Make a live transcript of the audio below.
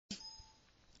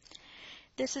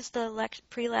This is the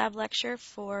pre-lab lecture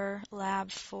for Lab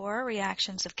 4,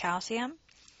 Reactions of Calcium.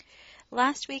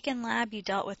 Last week in lab you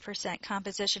dealt with percent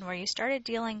composition, where you started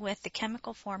dealing with the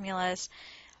chemical formulas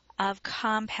of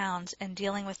compounds and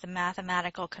dealing with the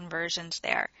mathematical conversions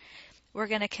there. We're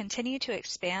going to continue to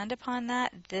expand upon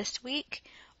that this week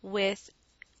with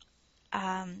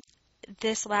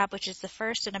this lab, which is the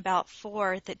first in about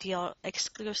 4 that deal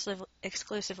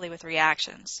exclusively with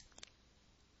reactions.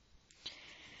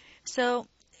 So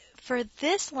for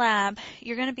this lab,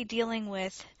 you're going to be dealing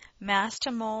with mass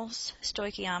to moles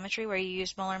stoichiometry, where you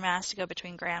use molar mass to go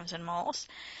between grams and moles.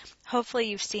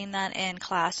 Hopefully you've seen that in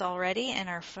class already and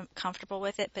are comfortable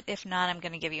with it, but if not, I'm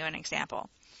going to give you an example.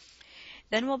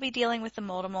 Then we'll be dealing with the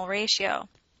mole to mole ratio.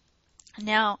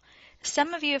 Now,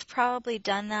 some of you have probably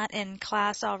done that in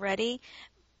class already,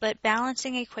 but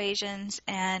balancing equations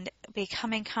and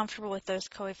becoming comfortable with those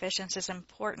coefficients is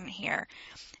important here.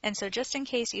 And so just in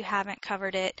case you haven't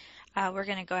covered it, we're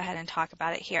going to go ahead and talk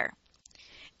about it here.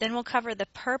 Then we'll cover the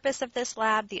purpose of this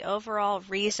lab, the overall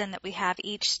reason that we have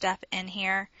each step in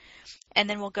here, and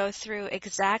then we'll go through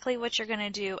exactly what you're going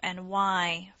to do and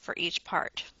why for each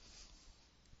part.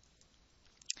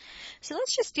 So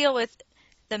let's just deal with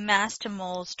the mass to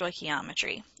mole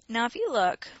stoichiometry. Now if you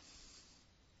look,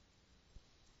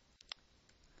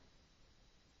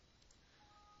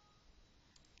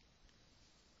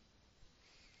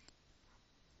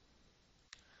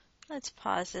 let's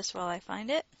pause this while I find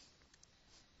it.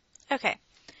 Okay,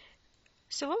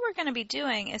 so what we're going to be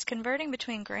doing is converting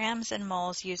between grams and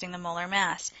moles using the molar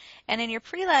mass. And in your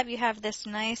pre-lab you have this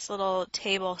nice little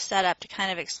table set up to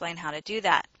kind of explain how to do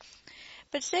that.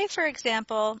 But say, for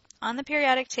example, on the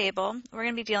periodic table, we're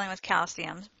going to be dealing with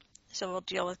calcium. So we'll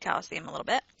deal with calcium a little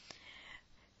bit.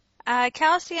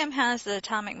 Calcium has the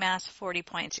atomic mass of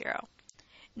 40.0.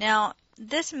 Now,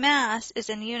 this mass is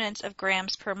in units of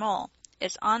grams per mole.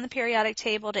 It's on the periodic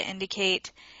table to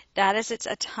indicate that is its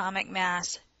atomic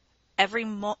mass. Every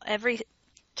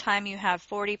time you have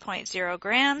 40.0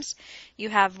 grams, you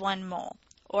have 1 mole.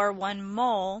 Or 1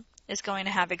 mole is going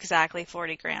to have exactly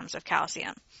 40 grams of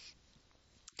calcium.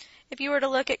 If you were to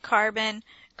look at carbon,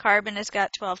 carbon has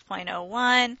got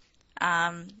 12.01,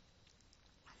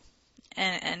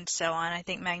 and so on. I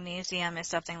think magnesium is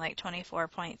something like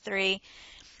 24.3.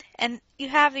 And you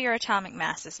have your atomic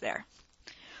masses there.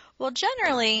 Well,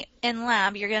 generally, in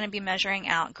lab, you're going to be measuring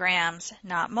out grams,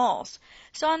 not moles.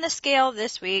 So on the scale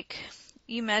this week,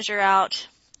 you measure out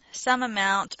some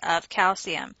amount of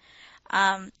calcium.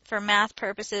 For math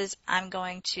purposes, I'm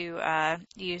going to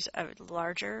use a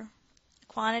larger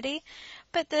quantity,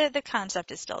 but the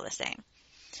concept is still the same.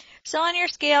 So on your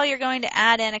scale, you're going to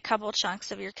add in a couple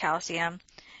chunks of your calcium,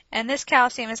 and this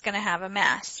calcium is going to have a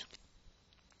mass.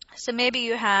 So maybe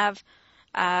you have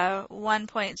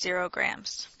 1.0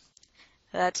 grams.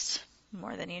 That's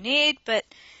more than you need, but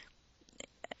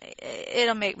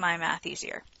it'll make my math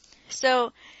easier.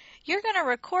 So you're going to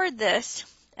record this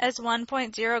as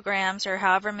 1.0 grams, or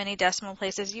however many decimal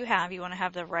places you have. You want to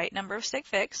have the right number of sig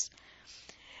figs.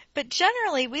 But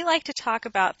generally, we like to talk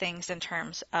about things in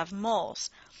terms of moles.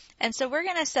 And so we're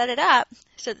going to set it up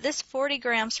so that this 40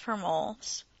 grams per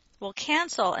moles will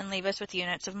cancel and leave us with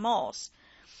units of moles.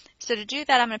 So to do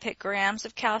that, I'm going to pick grams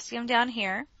of calcium down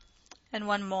here and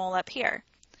 1 mole up here.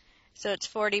 So it's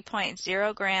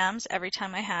 40.0 grams every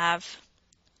time I have,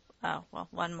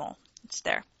 1 mole. It's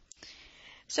there.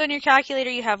 So in your calculator,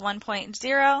 you have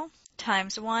 1.0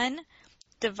 times 1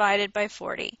 divided by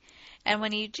 40. And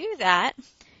when you do that,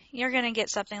 you're going to get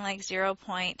something like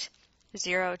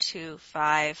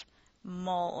 0.025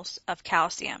 moles of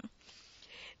calcium.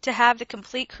 To have the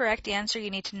complete correct answer, you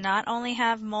need to not only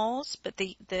have moles, but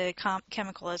the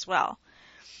chemical as well.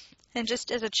 And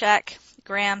just as a check,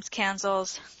 grams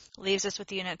cancels, leaves us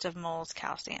with units of moles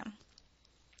calcium.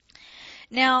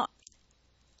 Now,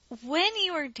 when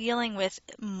you are dealing with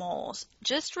moles,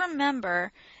 just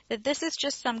remember that this is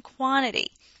just some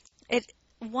quantity.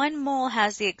 1 mole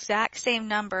has the exact same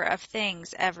number of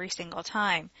things every single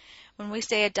time. When we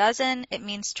say a dozen, it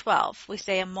means 12. We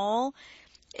say a mole,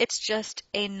 it's just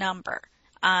a number.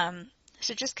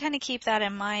 So just kind of keep that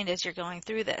in mind as you're going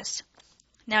through this.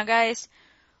 Now guys,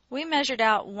 we measured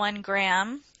out 1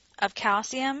 gram of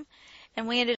calcium, and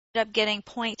we ended up getting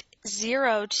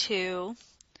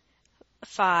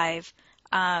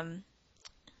 0.025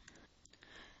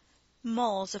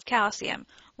 moles of calcium.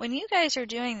 When you guys are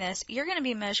doing this, you're going to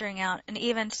be measuring out an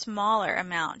even smaller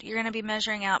amount. You're going to be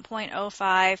measuring out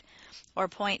 0.05 or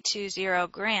 0.20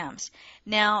 grams.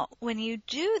 Now, when you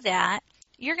do that,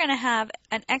 you're going to have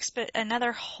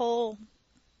another whole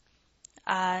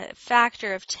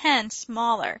factor of 10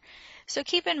 smaller. So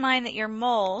keep in mind that your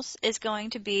moles is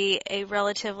going to be a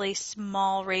relatively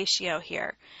small ratio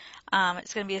here.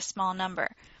 It's going to be a small number,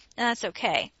 and that's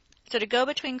okay. So to go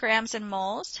between grams and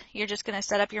moles, you're just going to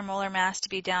set up your molar mass to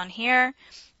be down here,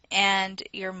 and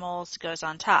your moles goes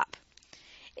on top.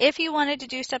 If you wanted to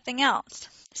do something else,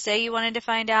 say you wanted to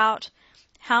find out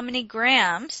how many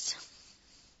grams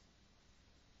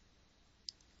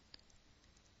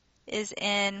is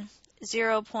in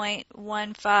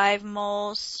 0.15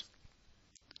 moles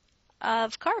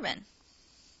of carbon,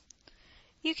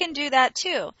 you can do that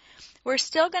too. We're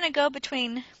still going to go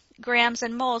between grams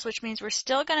and moles, which means we're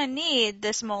still going to need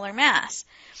this molar mass.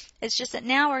 It's just that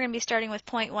now we're going to be starting with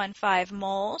 0.15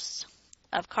 moles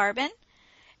of carbon.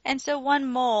 And so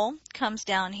 1 mole comes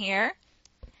down here.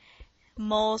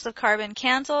 Moles of carbon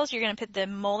cancels. You're going to put the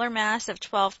molar mass of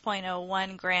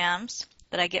 12.01 grams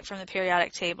that I get from the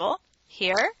periodic table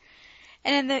here.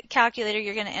 And in the calculator,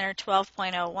 you're going to enter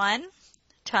 12.01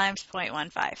 times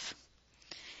 0.15.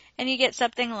 And you get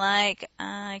something like,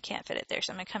 I can't fit it there,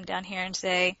 so I'm going to come down here and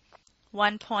say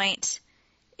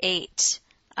 1.8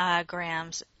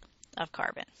 grams of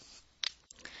carbon.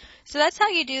 So that's how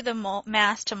you do the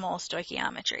mass to mole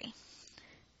stoichiometry.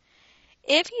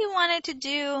 If you wanted to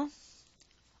do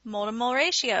mole to mole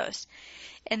ratios,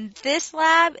 in this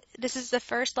lab, this is the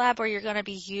first lab where you're going to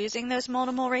be using those mole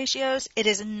to mole ratios. It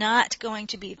is not going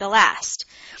to be the last.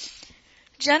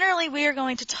 Generally, we are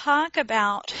going to talk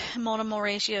about mole to mole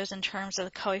ratios in terms of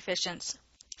the coefficients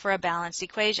for a balanced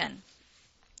equation.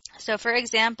 So for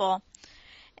example,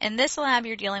 in this lab,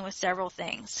 you're dealing with several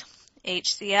things.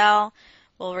 HCl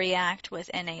will react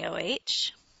with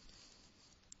NaOH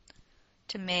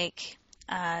to make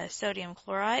sodium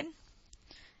chloride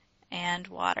and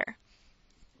water.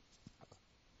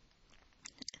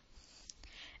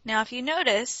 Now, if you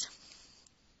notice,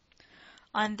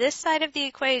 on this side of the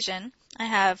equation, I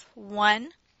have 2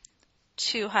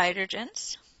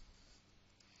 hydrogens.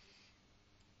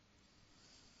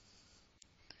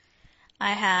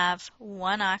 I have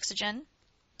 1 oxygen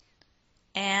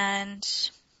and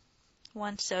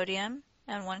 1 sodium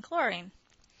and 1 chlorine.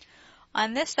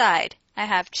 On this side, I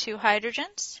have 2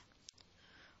 hydrogens,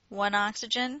 1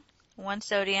 oxygen, 1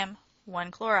 sodium,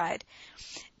 1 chloride.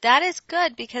 That is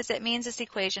good because it means this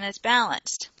equation is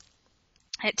balanced.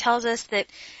 It tells us that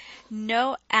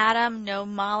no atom, no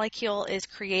molecule is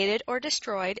created or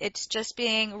destroyed. It's just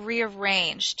being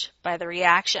rearranged by the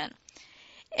reaction.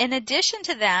 In addition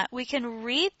to that, we can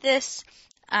read this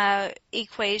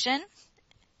equation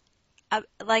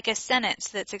like a sentence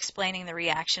that's explaining the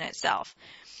reaction itself.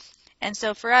 And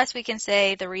so for us, we can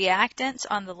say the reactants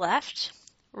on the left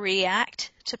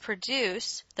react to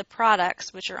produce the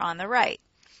products which are on the right.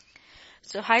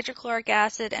 So hydrochloric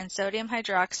acid and sodium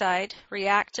hydroxide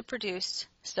react to produce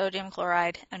sodium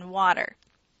chloride and water.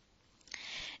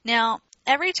 Now,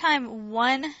 every time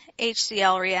 1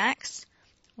 HCl reacts,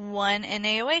 1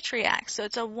 NaOH reacts. So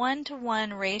it's a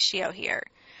 1-to-1 ratio here.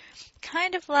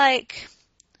 Kind of like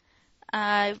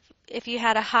if you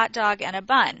had a hot dog and a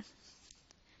bun.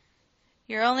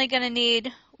 You're only going to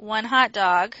need 1 hot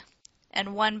dog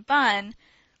and 1 bun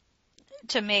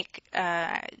to make,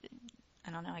 I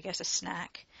don't know, I guess a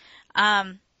snack.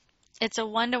 It's a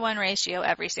 1-to-1 ratio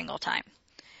every single time.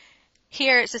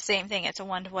 Here it's the same thing. It's a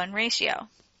 1-to-1 ratio.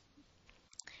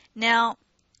 Now,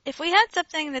 if we had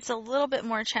something that's a little bit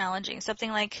more challenging,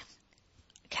 something like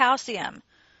calcium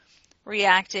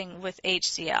reacting with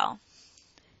HCl,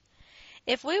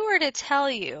 if we were to tell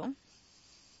you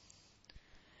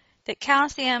that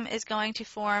calcium is going to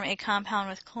form a compound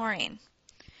with chlorine,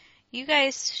 you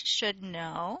guys should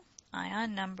know,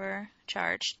 ion number,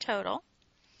 charge, total,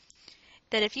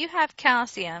 that if you have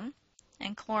calcium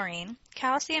and chlorine,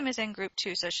 calcium is in group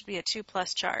 2, so it should be a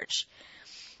 2+ charge.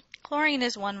 Chlorine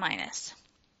is 1-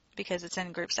 because it's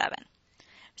in group 7.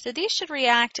 So these should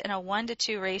react in a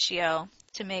 1-to-2 ratio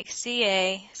to make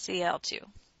CaCl2.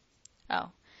 Oh,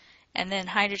 and then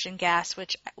hydrogen gas,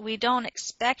 which we don't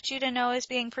expect you to know is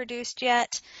being produced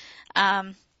yet,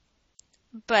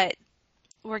 but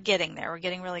we're getting there. We're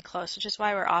getting really close, which is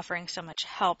why we're offering so much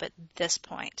help at this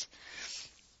point.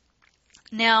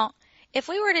 Now, if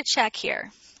we were to check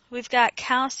here, we've got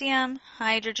calcium,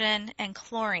 hydrogen, and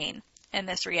chlorine in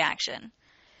this reaction.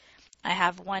 I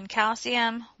have 1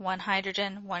 calcium, 1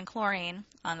 hydrogen, 1 chlorine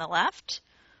on the left,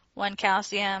 1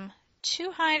 calcium,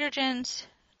 2 hydrogens,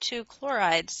 2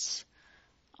 chlorides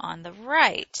on the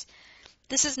right.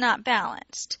 This is not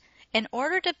balanced. In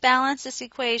order to balance this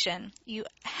equation, you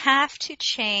have to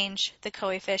change the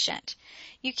coefficient.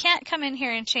 You can't come in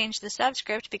here and change the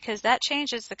subscript because that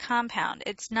changes the compound.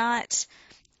 It's not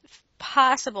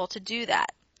possible to do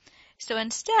that. So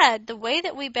instead, the way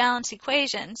that we balance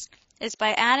equations is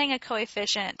by adding a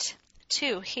coefficient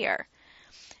 2 here.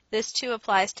 This 2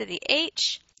 applies to the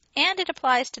H and it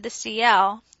applies to the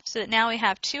Cl, so that now we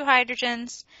have 2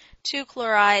 hydrogens, 2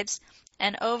 chlorides,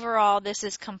 and overall this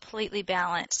is completely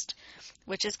balanced,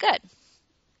 which is good.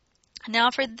 Now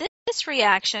for this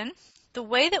reaction, the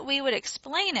way that we would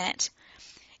explain it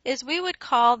is we would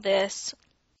call this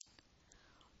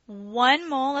 1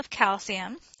 mole of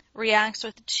calcium reacts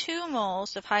with 2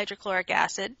 moles of hydrochloric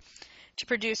acid to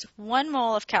produce 1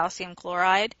 mole of calcium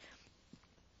chloride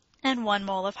and 1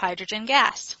 mole of hydrogen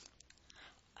gas.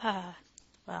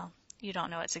 Well, you don't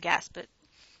know it's a gas, but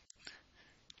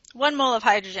 1 mole of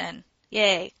hydrogen.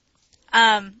 Yay.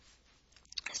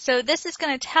 So this is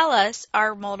going to tell us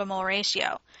our mole-to-mole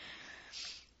ratio.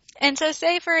 And so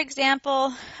say, for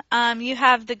example, you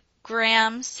have the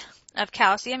grams of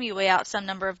calcium. You weigh out some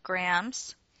number of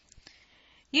grams.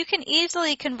 You can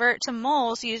easily convert to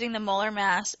moles using the molar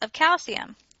mass of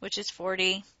calcium, which is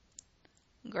 40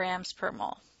 grams per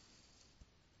mole.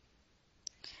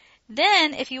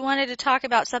 Then, if you wanted to talk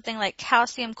about something like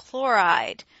calcium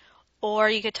chloride, or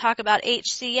you could talk about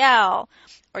HCl,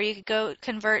 or you could go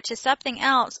convert to something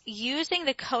else using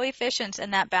the coefficients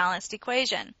in that balanced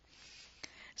equation.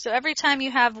 So every time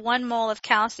you have 1 mole of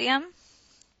calcium,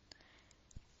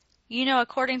 you know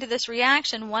according to this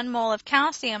reaction, 1 mole of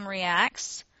calcium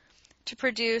reacts to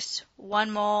produce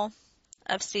 1 mole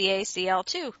of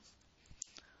CaCl2.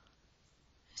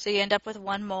 So you end up with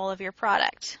 1 mole of your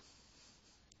product.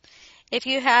 If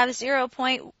you have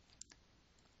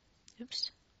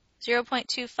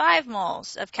 0.25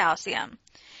 moles of calcium,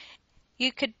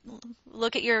 you could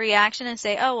look at your reaction and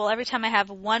say, oh, well, every time I have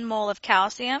 1 mole of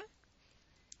calcium,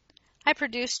 I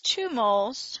produce 2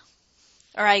 moles,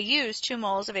 or I use 2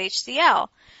 moles of HCl.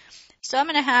 So I'm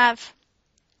going to have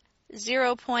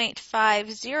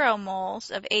 0.50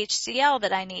 moles of HCl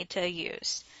that I need to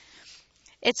use.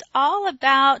 It's all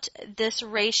about this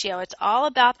ratio. It's all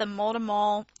about the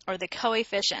mole-to-mole or the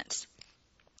coefficients.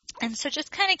 And so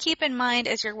just kind of keep in mind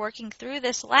as you're working through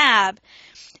this lab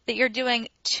that you're doing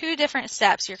 2 different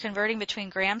steps. You're converting between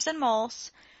grams and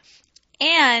moles,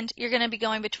 and you're going to be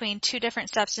going between 2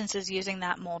 different substances using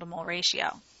that mole-to-mole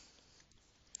ratio.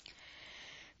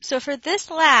 So for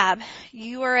this lab,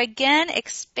 you are again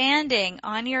expanding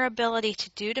on your ability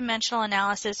to do dimensional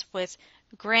analysis with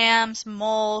grams,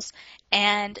 moles,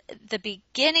 and the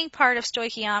beginning part of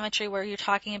stoichiometry where you're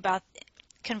talking about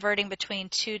converting between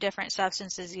 2 different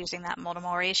substances using that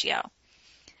mole-to-mole ratio.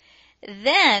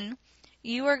 Then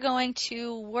you are going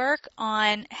to work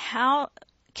on how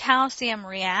calcium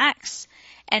reacts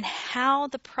and how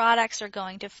the products are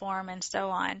going to form and so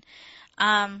on.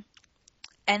 And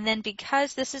then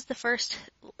because this is the first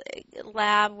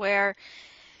lab where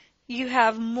you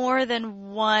have more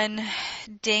than one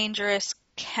dangerous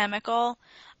chemical,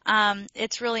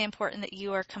 it's really important that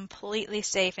you are completely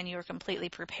safe and you are completely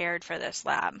prepared for this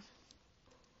lab.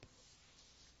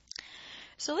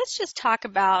 So let's just talk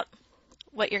about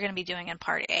what you're going to be doing in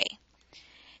Part A.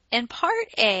 In Part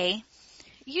A,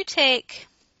 you take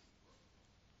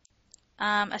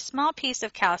a small piece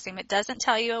of calcium. It doesn't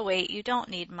tell you a weight. You don't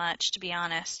need much, to be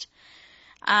honest.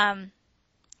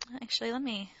 Actually, let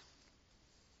me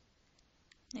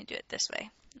do it this way.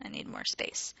 I need more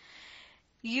space.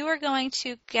 You are going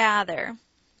to gather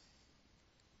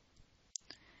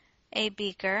a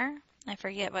beaker. I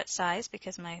forget what size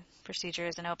because my procedure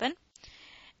isn't open.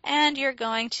 And you're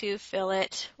going to fill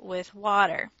it with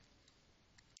water.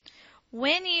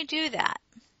 When you do that,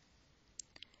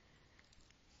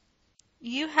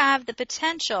 you have the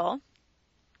potential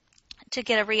to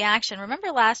get a reaction.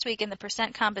 Remember last week in the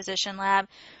percent composition lab,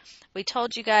 we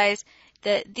told you guys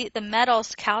that the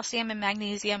metals, calcium and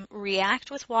magnesium,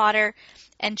 react with water,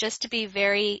 and just to be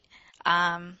very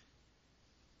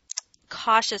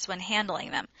cautious when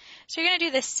handling them. So you're going to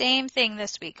do the same thing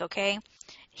this week, okay?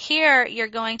 Here you're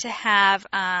going to have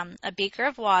a beaker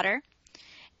of water,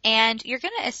 and you're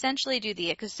going to essentially do the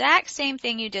exact same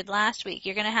thing you did last week.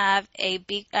 You're going to have a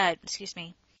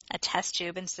test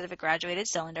tube instead of a graduated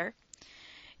cylinder.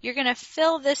 You're going to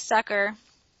fill this sucker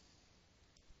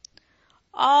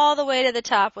all the way to the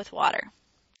top with water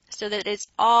so that it's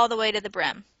all the way to the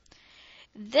brim.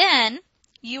 Then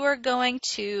you are going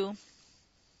to,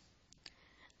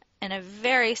 in a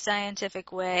very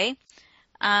scientific way,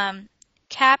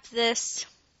 cap this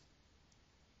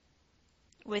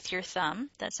with your thumb.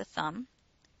 That's a thumb.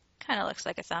 Kind of looks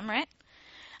like a thumb, right?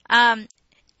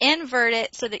 Invert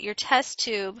it so that your test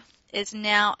tube is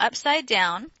now upside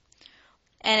down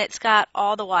and it's got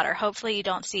all the water. Hopefully you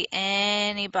don't see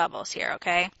any bubbles here,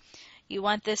 okay? You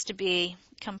want this to be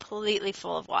completely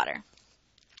full of water.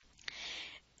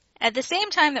 At the same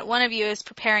time that one of you is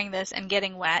preparing this and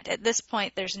getting wet, at this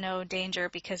point there's no danger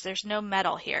because there's no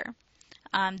metal here.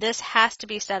 This has to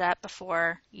be set up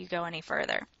before you go any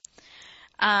further.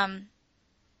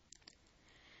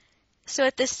 So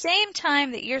at the same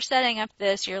time that you're setting up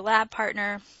this, your lab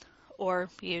partner, or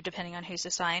you, depending on who's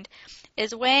assigned,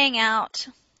 is weighing out,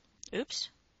 oops,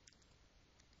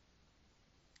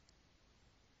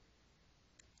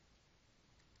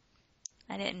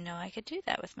 I didn't know I could do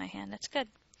that with my hand, that's good,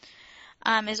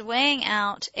 is weighing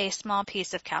out a small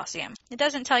piece of calcium. It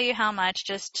doesn't tell you how much,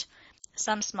 just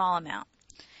some small amount.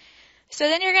 So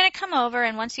then you're going to come over,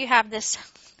 and once you have this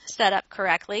set up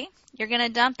correctly, you're going to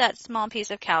dump that small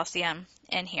piece of calcium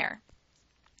in here.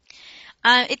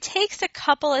 It takes a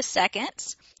couple of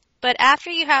seconds, but after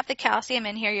you have the calcium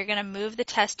in here, you're going to move the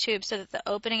test tube so that the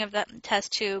opening of the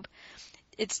test tube,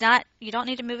 you don't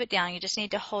need to move it down, you just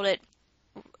need to hold it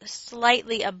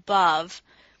slightly above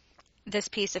this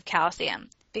piece of calcium.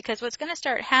 Because what's going to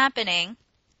start happening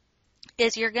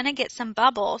is you're going to get some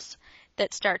bubbles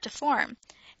that start to form.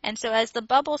 And so as the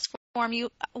bubbles form,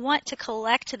 you want to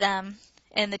collect them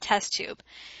in the test tube.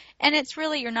 And it's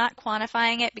really, you're not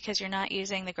quantifying it because you're not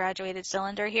using the graduated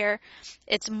cylinder here.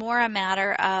 It's more a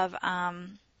matter of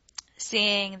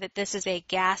seeing that this is a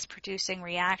gas-producing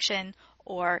reaction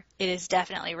or it is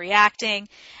definitely reacting.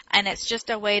 And it's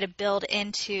just a way to build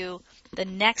into the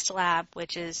next lab,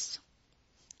 which is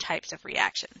types of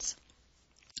reactions.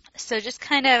 So just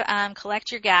kind of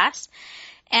collect your gas.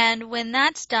 And when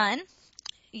that's done,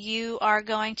 you are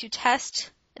going to test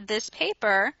this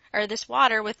paper or this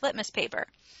water with litmus paper.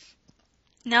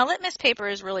 Now, litmus paper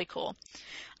is really cool.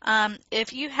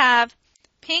 If you have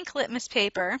pink litmus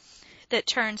paper that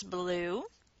turns blue,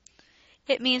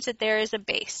 it means that there is a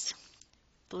base.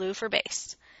 Blue for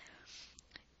base.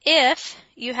 If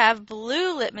you have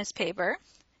blue litmus paper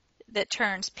that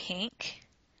turns pink,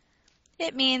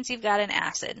 it means you've got an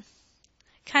acid.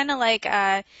 Kind of like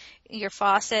your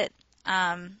faucet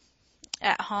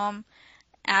at home.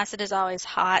 Acid is always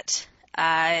hot.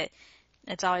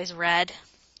 It's always red.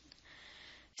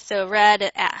 So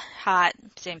red, hot,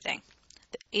 same thing.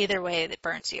 Either way, it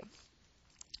burns you.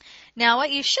 Now what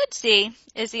you should see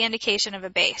is the indication of a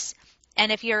base.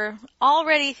 And if you're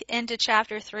already into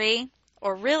Chapter 3,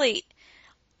 or really,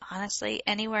 honestly,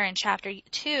 anywhere in Chapter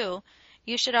 2,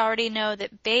 you should already know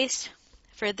that base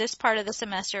for this part of the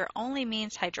semester only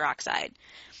means hydroxide.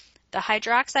 The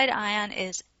hydroxide ion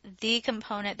is the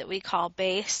component that we call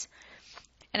base.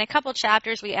 In a couple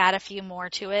chapters, we add a few more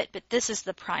to it, but this is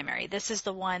the primary. This is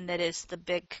the one that is the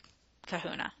big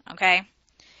kahuna, okay?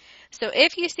 So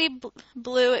if you see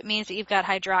blue, it means that you've got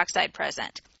hydroxide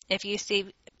present. If you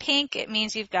see pink, it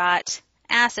means you've got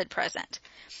acid present.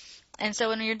 And so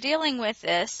when you're dealing with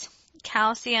this,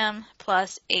 calcium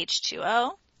plus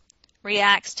H2O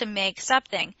reacts to make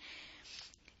something.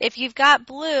 If you've got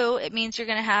blue, it means you're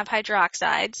going to have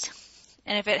hydroxides.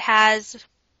 And if it has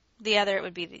the other, it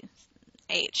would be the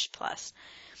H plus.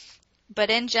 But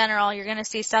in general, you're going to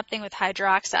see something with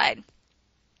hydroxide.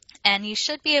 And you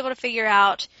should be able to figure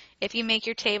out, if you make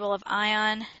your table of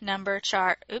ion, number,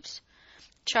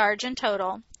 charge, and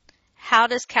total, how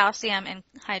does calcium and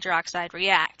hydroxide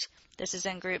react? This is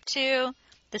in group 2.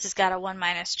 This has got a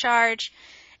 1- charge.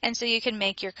 And so you can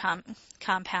make your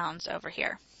compounds over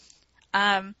here.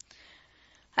 I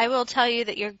will tell you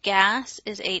that your gas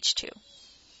is H2.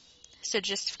 So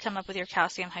just come up with your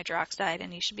calcium hydroxide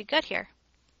and you should be good here.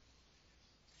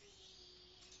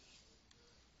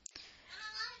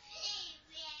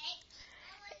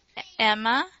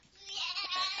 Emma?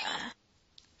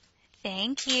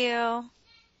 Thank you.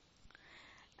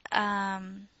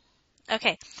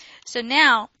 Okay, so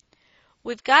now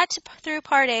we've got through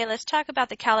part A. Let's talk about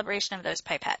the calibration of those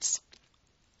pipettes.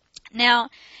 Now,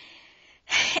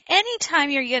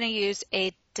 anytime you're going to use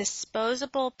a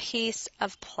disposable piece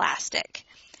of plastic,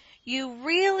 you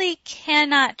really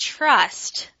cannot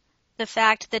trust the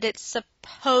fact that it's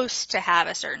supposed to have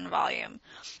a certain volume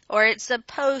or it's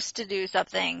supposed to do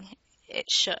something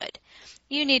it should.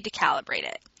 You need to calibrate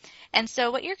it. And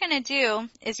so what you're going to do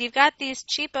is you've got these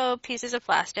cheapo pieces of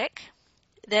plastic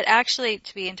that actually,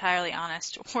 to be entirely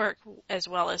honest, work as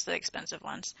well as the expensive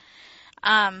ones.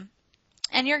 And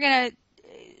you're going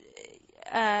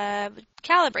to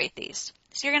calibrate these.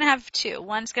 So you're going to have two.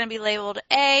 One's going to be labeled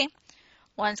A,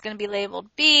 one's going to be labeled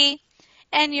B,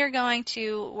 and you're going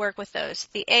to work with those.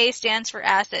 The A stands for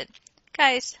acid.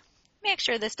 Guys, make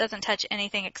sure this doesn't touch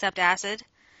anything except acid.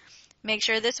 Make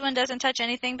sure this one doesn't touch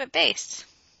anything but base.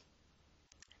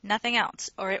 Nothing else,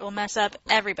 or it will mess up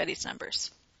everybody's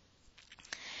numbers.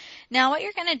 Now what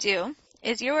you're going to do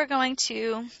is you are going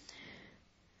to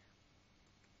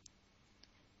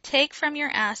take from your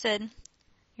acid,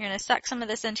 you're going to suck some of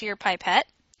this into your pipette,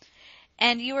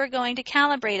 and you are going to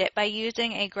calibrate it by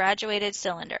using a graduated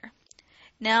cylinder.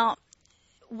 Now,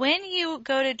 when you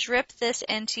go to drip this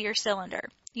into your cylinder,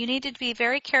 you need to be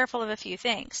very careful of a few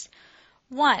things.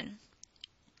 One,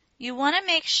 you want to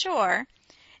make sure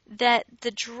that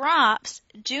the drops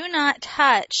do not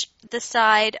touch the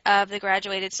side of the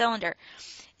graduated cylinder.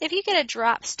 If you get a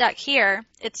drop stuck here,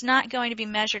 it's not going to be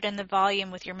measured in the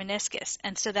volume with your meniscus,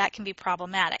 and so that can be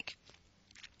problematic.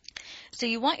 So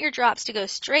you want your drops to go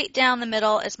straight down the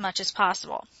middle as much as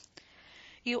possible.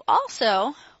 You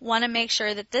also want to make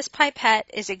sure that this pipette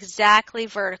is exactly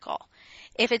vertical.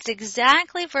 If it's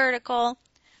exactly vertical,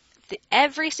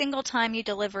 every single time you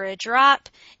deliver a drop,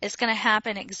 it's going to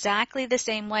happen exactly the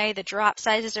same way. The drop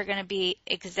sizes are going to be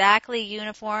exactly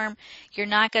uniform. You're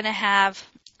not going to have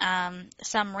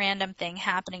some random thing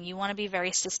happening. You want to be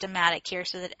very systematic here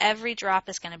so that every drop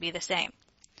is going to be the same.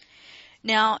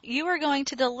 Now, you are going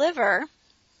to deliver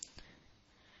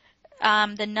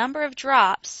the number of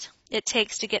drops it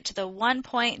takes to get to the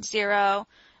 1.0,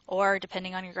 or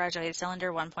depending on your graduated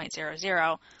cylinder,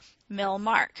 1.00 mil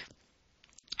mark.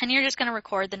 And you're just going to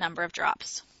record the number of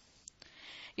drops.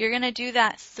 You're going to do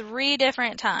that 3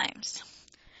 different times.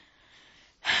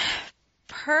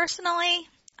 Personally,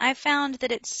 I found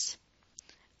that it's,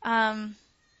 well,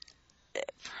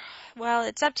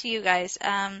 it's up to you guys.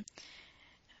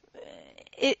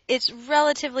 It's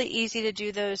relatively easy to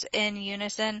do those in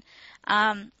unison.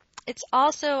 It's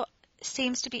also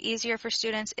seems to be easier for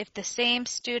students if the same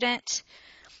student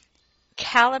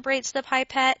calibrates the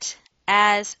pipette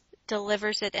as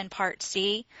delivers it in Part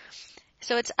C.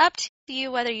 So it's up to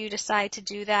you whether you decide to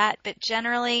do that, but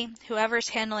generally, whoever's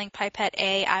handling Pipette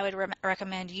A, I would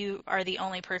recommend you are the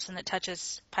only person that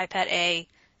touches Pipette A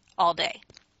all day.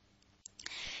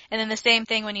 And then the same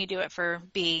thing when you do it for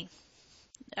B.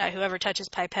 Whoever touches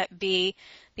Pipette B,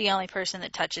 the only person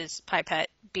that touches Pipette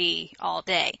B all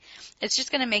day. It's just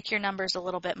going to make your numbers a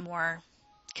little bit more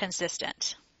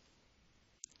consistent.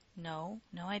 No,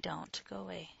 I don't. Go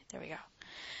away. There we go.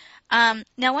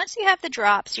 Now, once you have the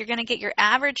drops, you're going to get your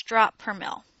average drop per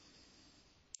mil.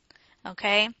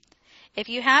 Okay? If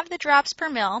you have the drops per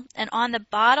mil, and on the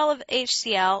bottle of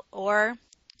HCl or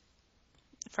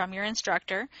from your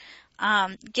instructor,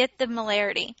 get the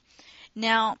molarity.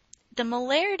 Now, the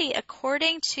molarity,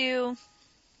 according to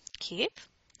Keep,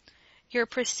 your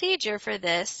procedure for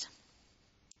this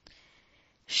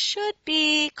should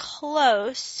be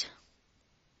close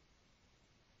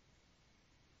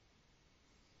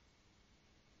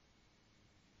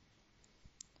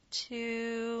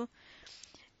to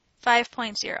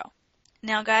 5.0.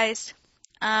 Now, guys,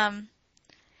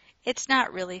 it's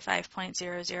not really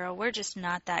 5.00. We're just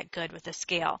not that good with the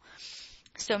scale.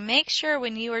 So make sure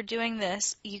when you are doing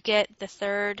this, you get the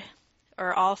third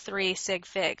or all 3 sig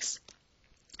figs.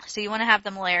 So you want to have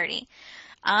the molarity.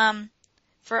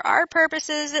 For our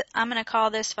purposes, I'm going to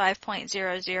call this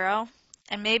 5.00,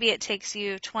 and maybe it takes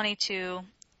you 22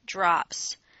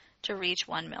 drops to reach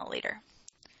 1 milliliter.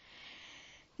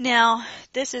 Now,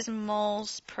 this is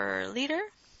moles per liter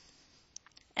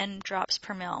and drops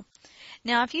per mil.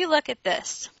 Now, if you look at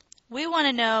this, we want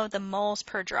to know the moles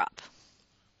per drop.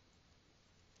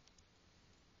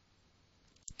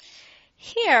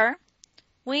 Here,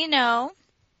 we know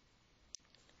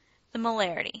the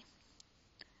molarity,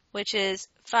 which is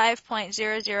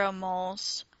 5.00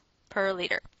 moles per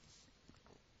liter.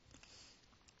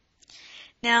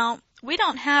 Now, we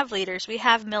don't have liters, we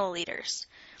have milliliters.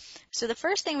 So the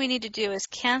first thing we need to do is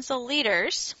cancel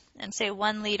liters and say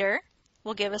 1 liter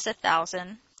will give us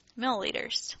 1,000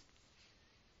 milliliters.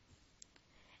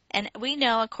 And we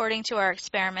know, according to our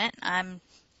experiment, I'm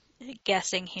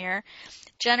guessing here,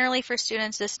 generally for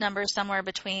students this number is somewhere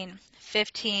between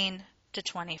 15 to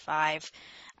 25.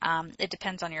 It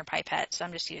depends on your pipette, so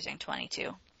I'm just using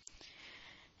 22.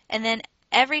 And then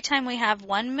every time we have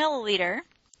 1 milliliter,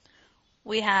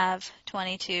 we have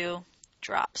 22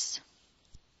 drops.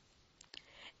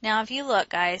 Now if you look,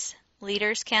 guys,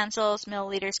 liters cancels,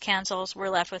 milliliters cancels, we're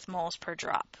left with moles per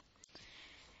drop.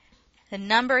 The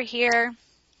number here,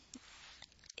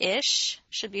 ish,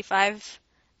 should be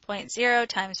 5.0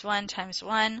 times 1 times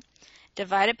 1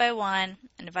 divided by 1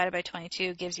 and divided by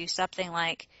 22 gives you something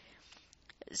like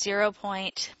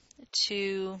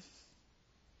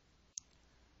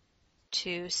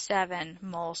 0.227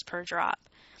 moles per drop.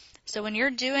 So when you're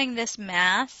doing this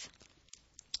math,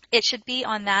 it should be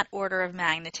on that order of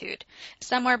magnitude,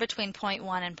 somewhere between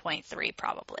 0.1 and 0.3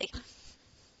 probably.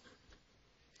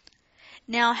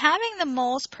 Now, having the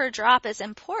moles per drop is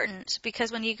important because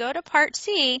when you go to Part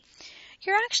C,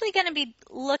 you're actually going to be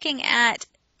looking at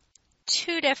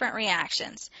two different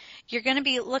reactions. You're going to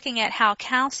be looking at how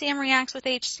calcium reacts with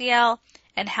HCl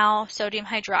and how sodium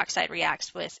hydroxide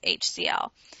reacts with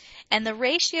HCl. And the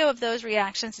ratio of those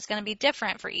reactions is going to be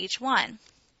different for each one.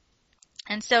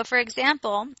 And so, for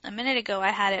example, a minute ago I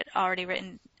had it already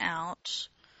written out,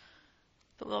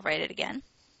 but we'll write it again.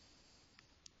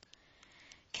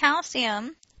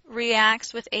 Calcium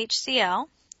reacts with HCl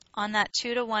on that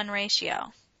 2-to-1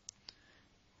 ratio,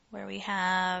 where we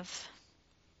have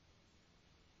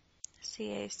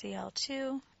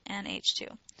CaCl2 and H2.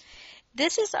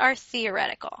 This is our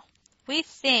theoretical. We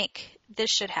think this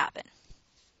should happen.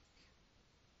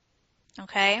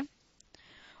 Okay?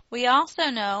 We also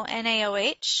know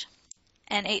NaOH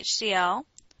and HCl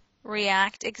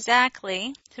react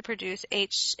exactly to produce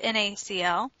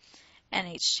NaCl and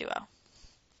H2O.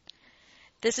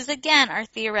 This is again our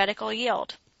theoretical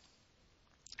yield.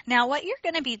 Now what you're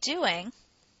going to be doing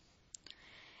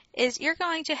is you're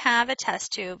going to have a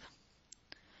test tube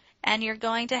and you're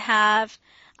going to have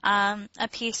a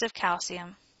piece of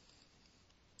calcium.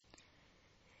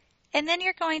 And then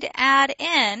you're going to add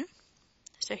in,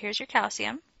 so here's your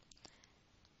calcium,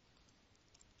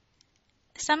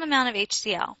 some amount of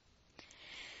HCl.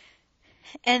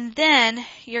 And then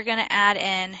you're going to add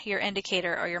in your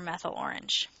indicator or your methyl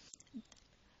orange.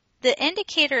 The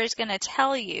indicator is going to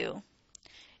tell you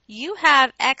you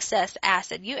have excess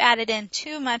acid. You added in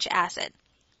too much acid.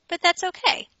 But that's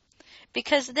okay,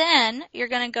 because then you're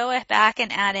going to go back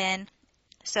and add in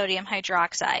sodium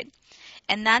hydroxide.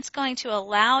 And that's going to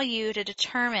allow you to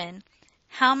determine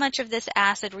how much of this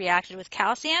acid reacted with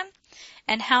calcium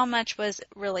and how much was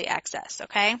really excess,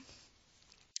 okay?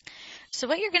 So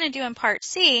what you're going to do in part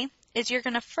C is you're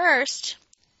going to first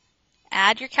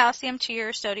add your calcium to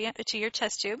your sodium to your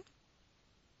test tube.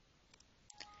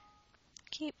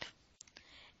 Keep.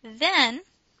 Then,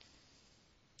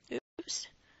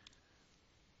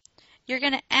 you're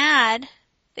going to add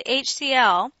the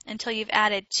HCl until you've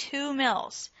added 2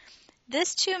 mils.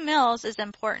 This 2 mils is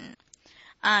important.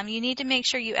 You need to make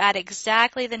sure you add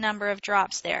exactly the number of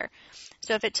drops there.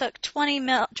 So if it took 20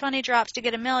 drops to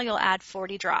get a mil, you'll add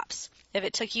 40 drops. If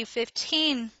it took you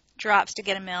 15 drops to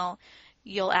get a mil,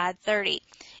 you'll add 30.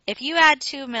 If you add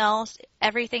 2 mils,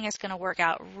 everything is going to work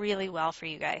out really well for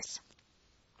you guys.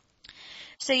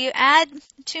 So you add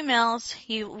 2 mils,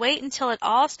 you wait until it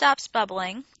all stops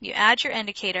bubbling, you add your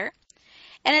indicator,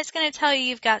 and it's going to tell you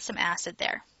you've got some acid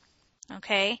there.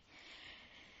 Okay?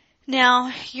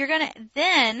 Now, you're going to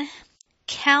then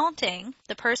counting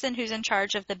the person who's in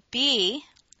charge of the B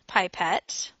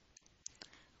pipette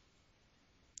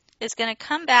is going to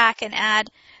come back and add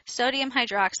sodium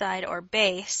hydroxide or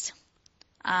base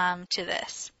to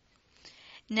this.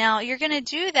 Now, you're going to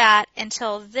do that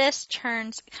until this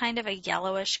turns kind of a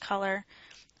yellowish color.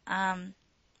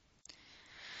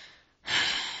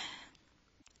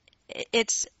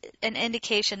 It's an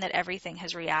indication that everything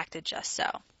has reacted just so.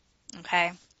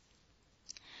 Okay?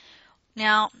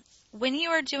 Now, when you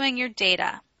are doing your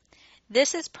data,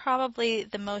 this is probably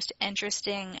the most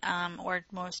interesting or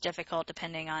most difficult,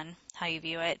 depending on how you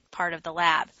view it, part of the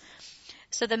lab.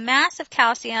 So the mass of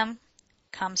calcium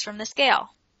comes from the scale,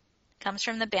 comes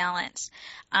from the balance.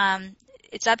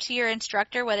 It's up to your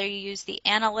instructor whether you use the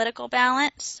analytical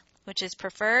balance, which is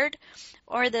preferred,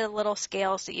 or the little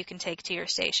scales that you can take to your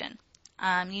station.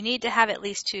 You need to have at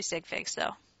least 2 sig figs,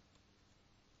 though.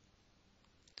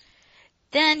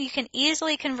 Then you can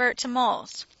easily convert to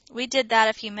moles. We did that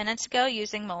a few minutes ago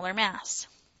using molar mass.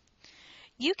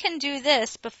 You can do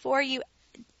this before you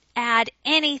add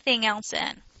anything else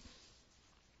in.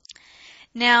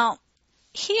 Now,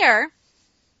 here,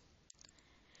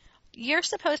 you're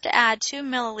supposed to add 2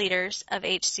 milliliters of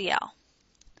HCl.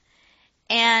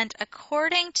 And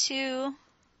according to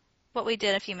what we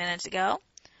did a few minutes ago,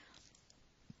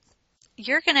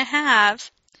 you're going to have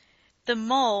the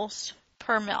moles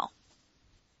per mil.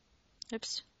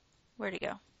 Oops, where'd it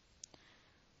go?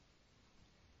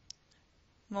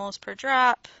 Moles per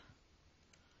drop.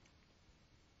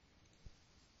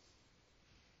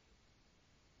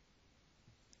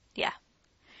 Yeah.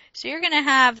 So you're going to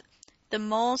have the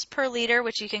moles per liter,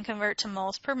 which you can convert to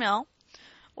moles per mil,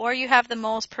 or you have the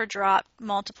moles per drop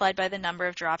multiplied by the number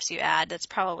of drops you add. That's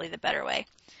probably the better way.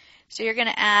 So you're going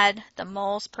to add the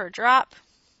moles per drop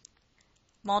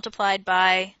multiplied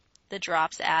by the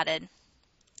drops added.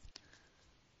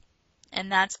 And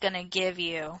that's going to give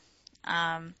you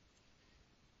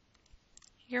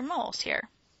your moles here.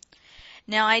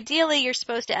 Now, ideally, you're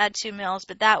supposed to add 2 mils,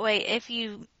 but that way, if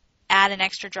you add an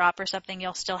extra drop or something,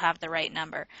 you'll still have the right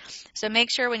number. So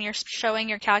make sure when you're showing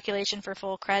your calculation for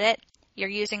full credit, you're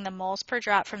using the moles per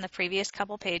drop from the previous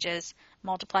couple pages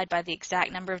multiplied by the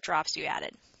exact number of drops you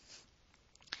added.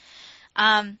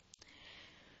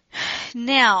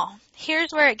 Now,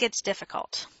 here's where it gets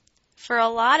difficult. For a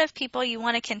lot of people, you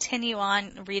want to continue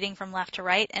on reading from left to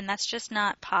right, and that's just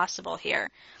not possible here.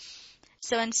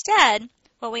 So instead,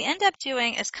 what we end up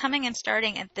doing is coming and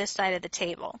starting at this side of the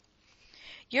table.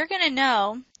 You're going to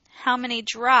know how many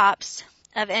drops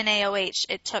of NaOH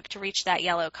it took to reach that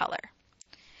yellow color.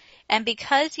 And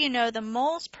because you know the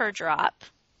moles per drop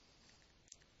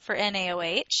for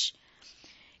NaOH,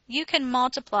 you can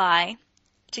multiply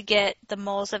to get the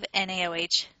moles of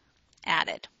NaOH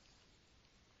added.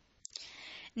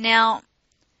 Now,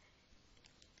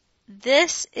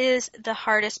 this is the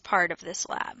hardest part of this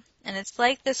lab, and it's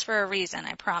like this for a reason,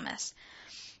 I promise.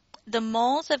 The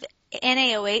moles of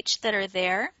NaOH that are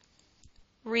there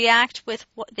react with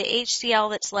the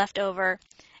HCl that's left over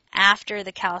after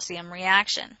the calcium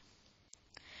reaction.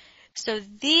 So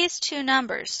these two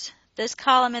numbers, this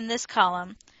column and this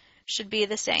column, should be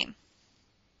the same.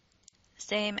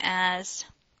 Same as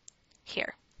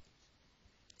here.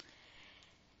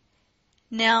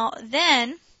 Now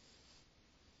then,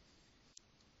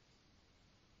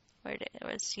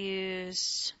 let's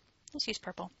use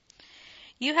purple.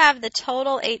 You have the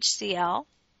total HCl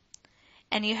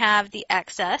and you have the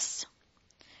excess.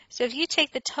 So if you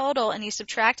take the total and you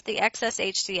subtract the excess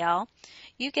HCl,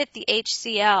 you get the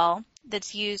HCl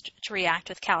that's used to react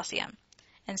with calcium.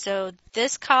 And so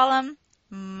this column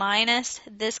minus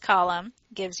this column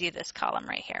gives you this column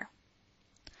right here.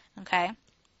 Okay?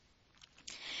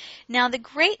 Now the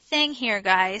great thing here,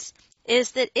 guys,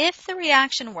 is that if the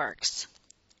reaction works,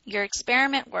 your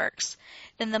experiment works,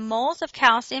 then the moles of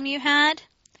calcium you had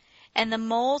and the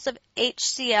moles of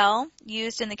HCl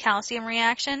used in the calcium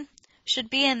reaction should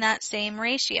be in that same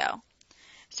ratio.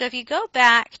 So if you go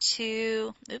back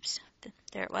to,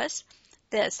 there it was,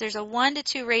 there's a 1 to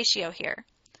 2 ratio here.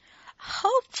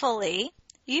 Hopefully,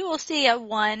 you will see a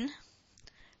 1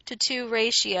 to 2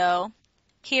 ratio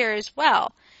here as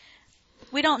well.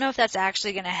 We don't know if that's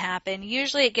actually going to happen.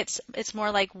 Usually it's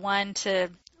more like 1 to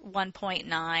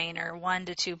 1.9 or 1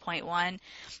 to 2.1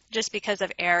 just because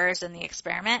of errors in the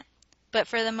experiment. But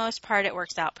for the most part, it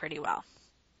works out pretty well.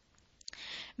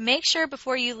 Make sure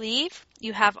before you leave,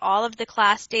 you have all of the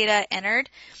class data entered.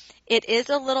 It is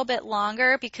a little bit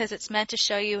longer because it's meant to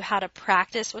show you how to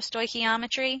practice with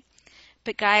stoichiometry.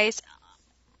 But guys,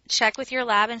 check with your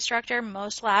lab instructor.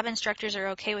 Most lab instructors are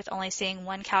okay with only seeing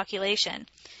one calculation.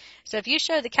 So if you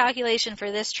show the calculation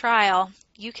for this trial,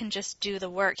 you can just do the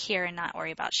work here and not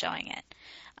worry about showing it.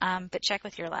 But check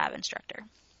with your lab instructor.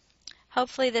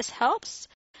 Hopefully this helps,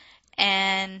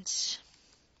 and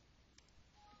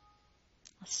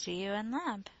I'll see you in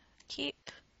lab.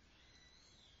 Keep